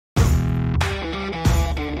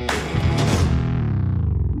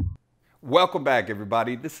Welcome back,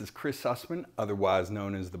 everybody. This is Chris Sussman, otherwise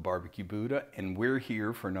known as the Barbecue Buddha, and we're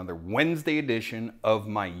here for another Wednesday edition of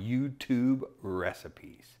my YouTube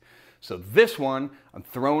recipes. So this one, I'm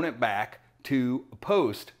throwing it back to a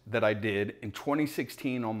post that I did in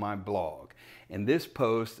 2016 on my blog. And this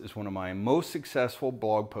post is one of my most successful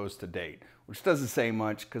blog posts to date, which doesn't say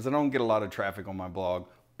much because I don't get a lot of traffic on my blog,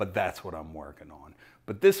 but that's what I'm working on.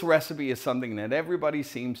 But this recipe is something that everybody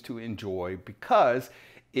seems to enjoy because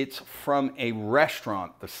it's from a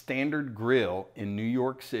restaurant, the Standard Grill in New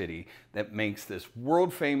York City, that makes this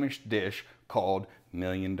world famous dish called $1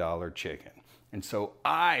 Million Chicken. And so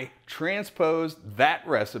I transposed that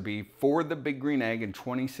recipe for the Big Green Egg in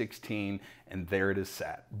 2016, and there it is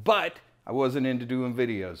sat. But I wasn't into doing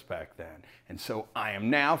videos back then. And so I am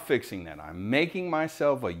now fixing that. I'm making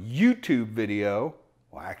myself a YouTube video.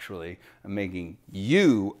 Well, actually, I'm making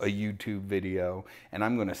you a YouTube video, and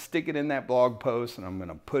I'm gonna stick it in that blog post, and I'm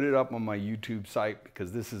gonna put it up on my YouTube site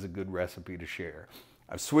because this is a good recipe to share.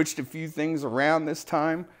 I've switched a few things around this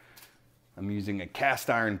time. I'm using a cast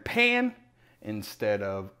iron pan instead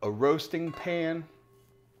of a roasting pan.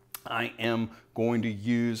 I am going to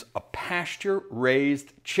use a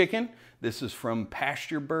pasture-raised chicken. This is from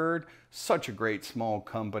Pasture Bird, such a great small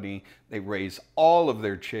company. They raise all of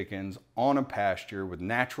their chickens on a pasture with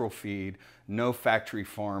natural feed, no factory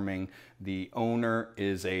farming. The owner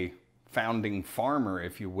is a founding farmer,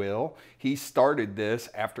 if you will. He started this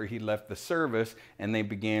after he left the service, and they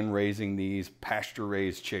began raising these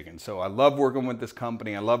pasture-raised chickens. So I love working with this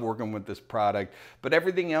company. I love working with this product, but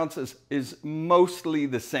everything else is mostly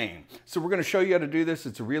the same. So we're gonna show you how to do this.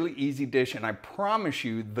 It's a really easy dish, and I promise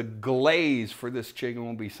you the glaze for this chicken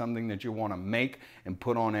will be something that you wanna make and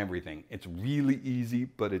put on everything. It's really easy,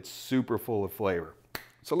 but it's super full of flavor.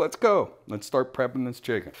 So let's go. Let's start prepping this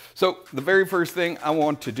chicken. So the very first thing I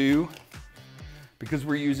want to do, because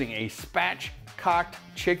we're using a spatch-cocked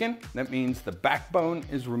chicken, that means the backbone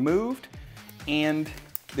is removed and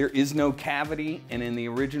there is no cavity. And in the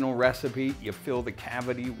original recipe, you fill the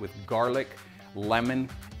cavity with garlic, lemon,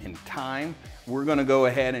 and thyme. We're gonna go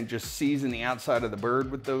ahead and just season the outside of the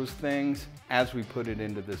bird with those things as we put it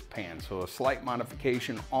into this pan. So a slight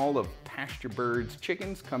modification. All of Pasture Bird's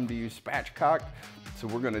chickens come to you spatch-cocked, so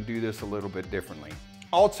we're gonna do this a little bit differently.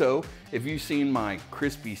 Also, if you've seen my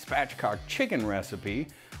crispy spatch-cocked chicken recipe,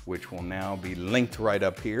 which will now be linked right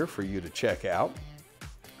up here for you to check out,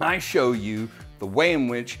 I show you the way in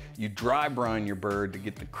which you dry brine your bird to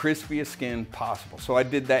get the crispiest skin possible. So I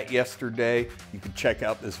did that yesterday. You can check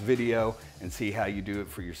out this video and see how you do it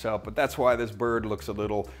for yourself. But that's why this bird looks a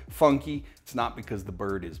little funky. It's not because the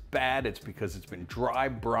bird is bad, it's because it's been dry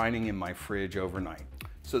brining in my fridge overnight.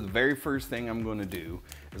 So the very first thing I'm gonna do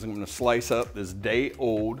is I'm gonna slice up this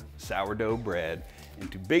day-old sourdough bread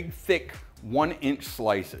into big, thick 1-inch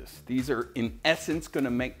slices. These are in essence gonna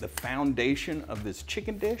make the foundation of this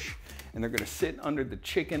chicken dish, and they're gonna sit under the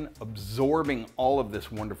chicken, absorbing all of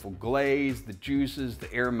this wonderful glaze, the juices,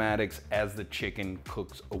 the aromatics as the chicken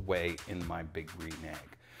cooks away in my Big Green Egg.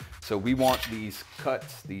 So we want these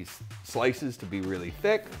cuts, these slices to be really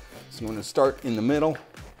thick. So I'm gonna start in the middle,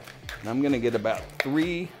 and I'm gonna get about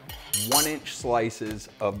 3 1-inch slices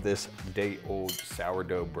of this day-old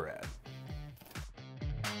sourdough bread.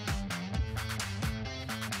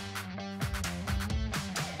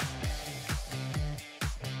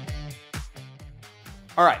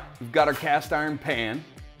 All right, we've got our cast iron pan.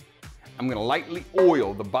 I'm gonna lightly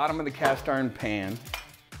oil the bottom of the cast iron pan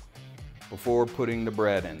before putting the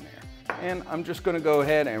bread in there. And I'm just gonna go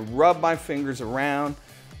ahead and rub my fingers around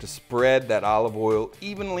to spread that olive oil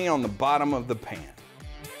evenly on the bottom of the pan.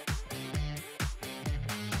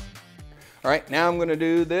 All right, now I'm gonna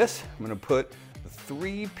do this. I'm gonna put the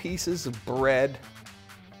 3 pieces of bread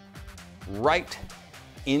right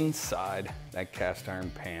inside that cast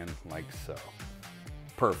iron pan like so.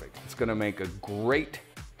 Perfect. It's gonna make a great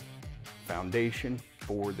foundation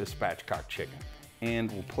for the spatch-cocked chicken.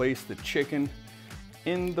 And we'll place the chicken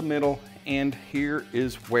in the middle, and here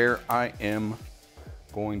is where I am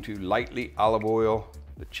going to lightly olive oil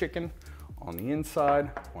the chicken on the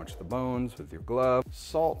inside. Watch the bones with your glove.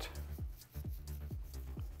 Salt,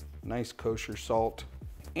 nice kosher salt.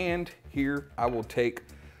 And here I will take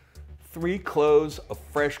 3 cloves of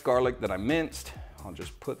fresh garlic that I minced. I'll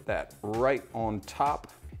just put that right on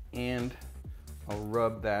top, and I'll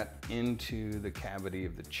rub that into the cavity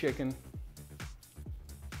of the chicken.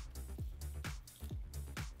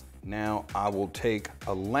 Now I will take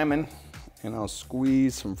a lemon and I'll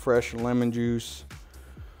squeeze some fresh lemon juice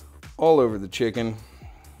all over the chicken.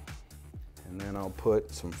 And then I'll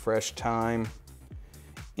put some fresh thyme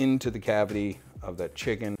into the cavity of that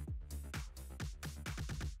chicken.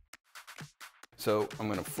 So I'm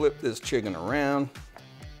gonna flip this chicken around.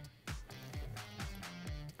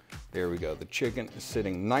 There we go. The chicken is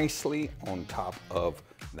sitting nicely on top of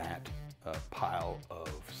that pile of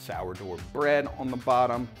sourdough bread on the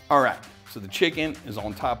bottom. All right, so the chicken is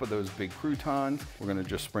on top of those big croutons. We're gonna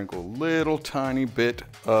just sprinkle a little tiny bit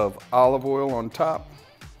of olive oil on top,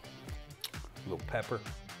 a little pepper,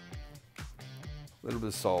 a little bit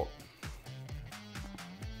of salt.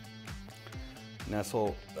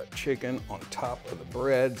 Nestle the chicken on top of the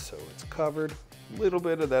bread so it's covered. A little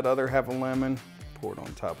bit of that other half a lemon, pour it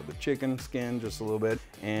on top of the chicken skin just a little bit,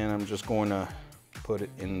 and I'm just going to put it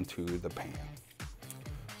into the pan.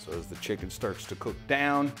 So as the chicken starts to cook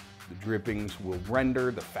down, the drippings will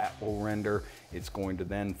render, the fat will render. It's going to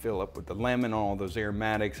then fill up with the lemon, all those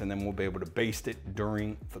aromatics, and then we'll be able to baste it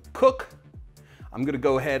during the cook. I'm gonna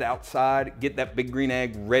go ahead outside, get that big green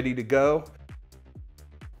egg ready to go.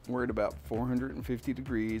 We're at about 450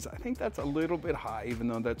 degrees. I think that's a little bit high, even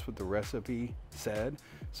though that's what the recipe said.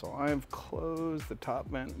 So I've closed the top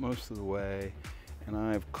vent most of the way, and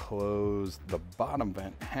I've closed the bottom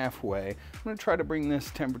vent halfway. I'm gonna try to bring this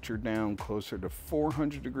temperature down closer to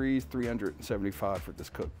 400 degrees, 375 for this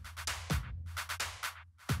cook.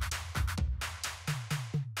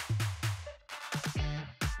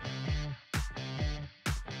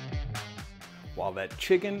 While that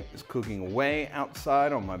chicken is cooking away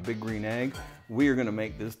outside on my big green egg, we are gonna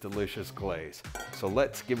make this delicious glaze. So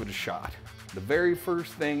let's give it a shot. The very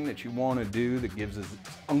first thing that you wanna do that gives us its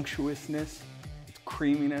unctuousness, its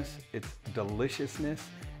creaminess, its deliciousness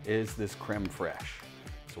is this creme fraiche.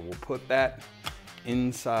 So we'll put that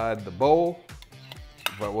inside the bowl.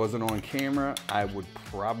 If I wasn't on camera, I would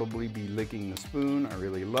probably be licking the spoon. I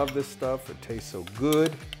really love this stuff. It tastes so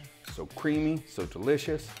good, so creamy, so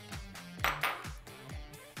delicious.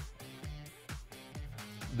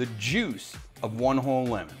 The juice of one whole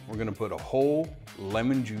lemon. We're gonna put a whole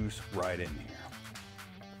lemon juice right in here.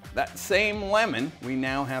 That same lemon, we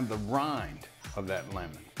now have the rind of that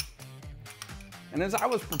lemon. And as I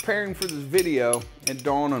was preparing for this video, it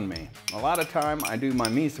dawned on me. A lot of time I do my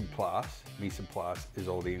mise en place. Mise en place is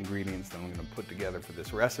all the ingredients that I'm gonna put together for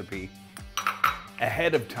this recipe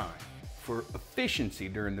ahead of time for efficiency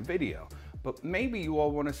during the video. But maybe you all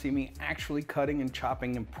want to see me actually cutting and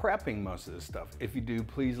chopping and prepping most of this stuff. If you do,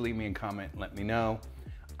 please leave me a comment and let me know.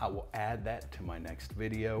 I will add that to my next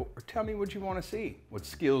video, or tell me what you want to see. What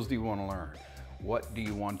skills do you want to learn? What do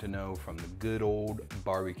you want to know from the good old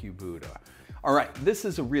barbecue Buddha? All right, this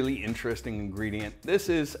is a really interesting ingredient. This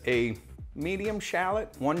is a medium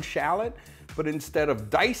shallot, one shallot, but instead of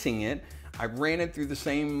dicing it, I ran it through the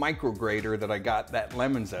same micro grater that I got that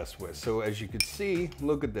lemon zest with. So as you can see,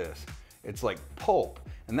 look at this. It's like pulp,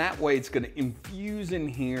 and that way it's gonna infuse in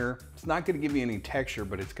here. It's not gonna give you any texture,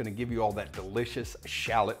 but it's gonna give you all that delicious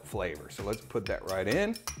shallot flavor. So let's put that right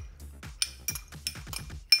in.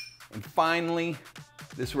 And finally,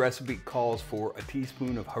 this recipe calls for a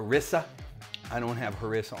teaspoon of Harissa. I don't have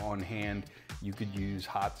Harissa on hand. You could use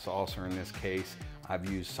hot sauce, or in this case, I've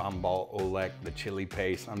used sambal oelek, the chili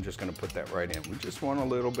paste. I'm just gonna put that right in. We just want a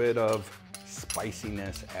little bit of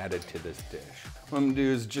spiciness added to this dish. What I'm gonna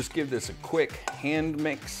do is just give this a quick hand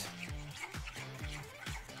mix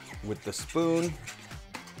with the spoon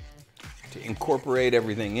to incorporate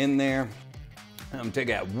everything in there. I'm gonna take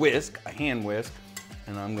a whisk, a hand whisk,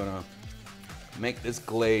 and I'm gonna make this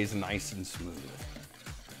glaze nice and smooth.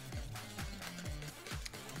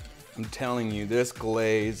 I'm telling you, this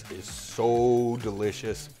glaze is so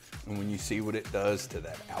delicious. And when you see what it does to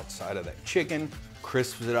that outside of that chicken,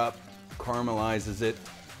 crisps it up, caramelizes it,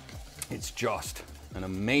 it's just an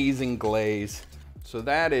amazing glaze. So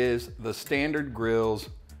that is the Standard Grill's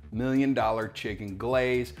 $1 Million Chicken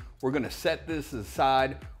Glaze. We're gonna set this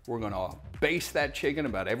aside. We're gonna baste that chicken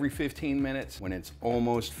about every 15 minutes. When it's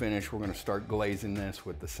almost finished, we're gonna start glazing this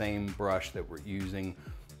with the same brush that we're using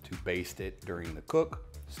to baste it during the cook.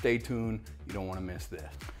 Stay tuned, you don't wanna miss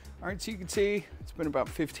this. All right, so you can see it's been about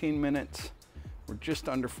 15 minutes. We're just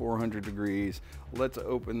under 400 degrees. Let's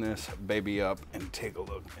open this baby up and take a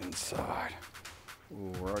look inside.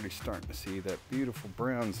 Ooh, we're already starting to see that beautiful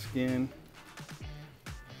brown skin.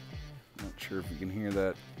 Not sure if you can hear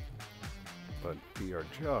that, but we are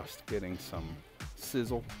just getting some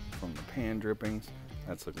sizzle from the pan drippings.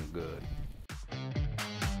 That's looking good.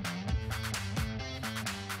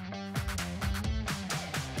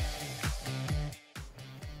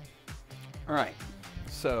 All right,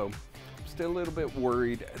 so I'm still a little bit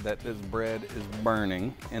worried that this bread is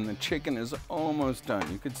burning, and the chicken is almost done.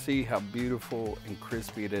 You can see how beautiful and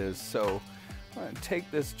crispy it is. So I'm gonna take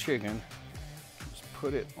this chicken, just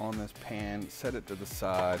put it on this pan, set it to the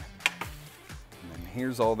side, and then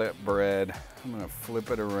here's all that bread. I'm gonna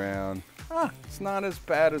flip it around. It's not as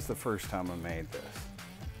bad as the first time I made this.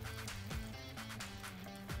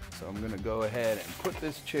 So I'm gonna go ahead and put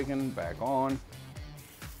this chicken back on.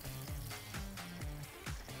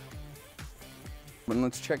 And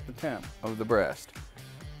let's check the temp of the breast.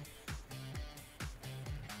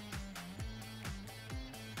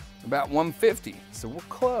 About 150, so we're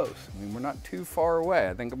close. I mean, we're not too far away.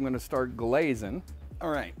 I think I'm gonna start glazing. All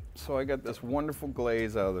right, so I got this wonderful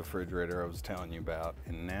glaze out of the refrigerator I was telling you about,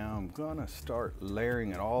 and now I'm gonna start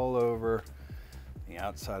layering it all over the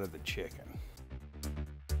outside of the chicken.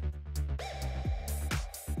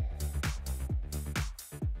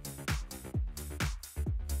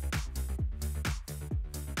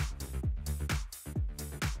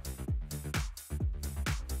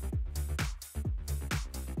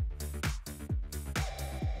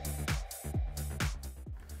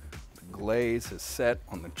 Glaze is set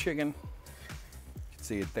on the chicken. You can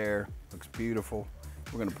see it there, looks beautiful.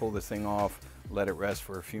 We're gonna pull this thing off, let it rest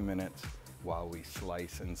for a few minutes while we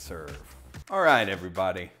slice and serve. All right,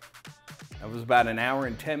 everybody. That was about an hour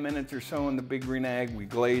and 10 minutes or so in the Big Green Egg. We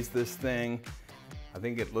glazed this thing. I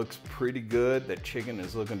think it looks pretty good. That chicken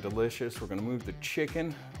is looking delicious. We're gonna move the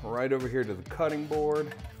chicken right over here to the cutting board.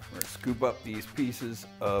 We're gonna scoop up these pieces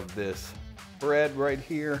of this bread right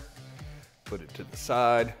here, put it to the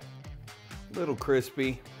side. Little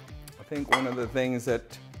crispy. I think one of the things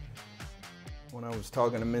that when I was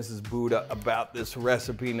talking to Mrs. Buddha about this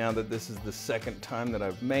recipe, now that this is the second time that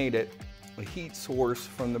I've made it, the heat source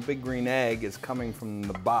from the Big Green Egg is coming from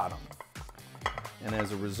the bottom. And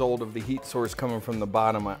as a result of the heat source coming from the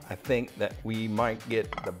bottom, I think that we might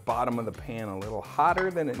get the bottom of the pan a little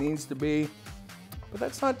hotter than it needs to be, but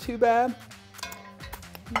that's not too bad.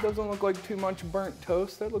 It doesn't look like too much burnt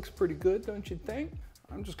toast. That looks pretty good, don't you think?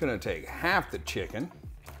 I'm just gonna take half the chicken,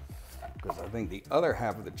 because I think the other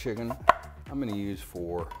half of the chicken I'm gonna use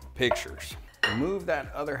for pictures. Move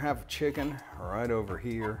that other half of chicken right over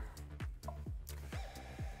here.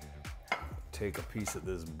 Take a piece of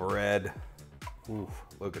this bread. Oof,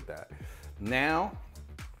 look at that. Now,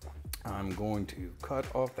 I'm going to cut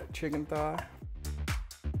off that chicken thigh.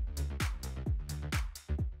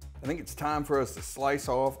 I think it's time for us to slice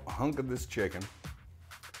off a hunk of this chicken,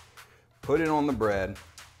 put it on the bread,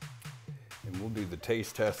 and we'll do the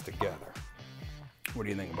taste test together. What do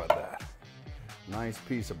you think about that? Nice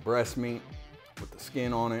piece of breast meat with the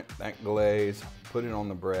skin on it, that glaze, put it on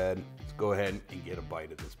the bread. Let's go ahead and get a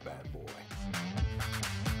bite of this bad boy.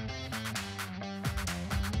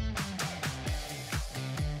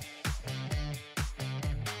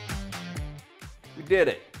 We did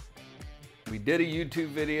it. We did a YouTube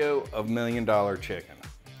video of $1 Million Chicken.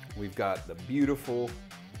 We've got the beautiful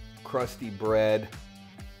crusty bread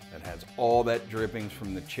that has all that drippings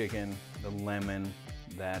from the chicken, the lemon,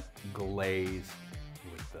 that glaze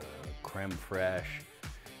with the creme fraiche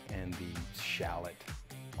and the shallot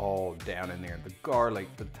all down in there. The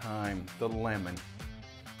garlic, the thyme, the lemon.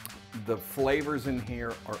 The flavors in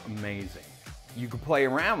here are amazing. You could play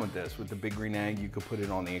around with this with the Big Green Egg. You could put it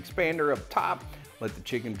on the expander up top, let the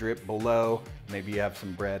chicken drip below. Maybe you have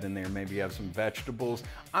some bread in there, maybe you have some vegetables.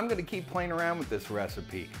 I'm gonna keep playing around with this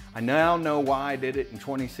recipe. I now know why I did it in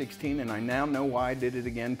 2016, and I now know why I did it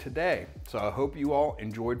again today. So I hope you all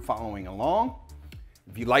enjoyed following along.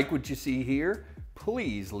 If you like what you see here,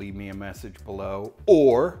 please leave me a message below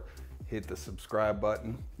or hit the subscribe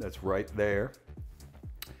button that's right there.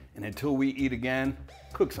 And until we eat again,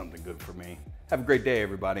 cook something good for me. Have a great day,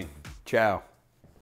 everybody. Ciao.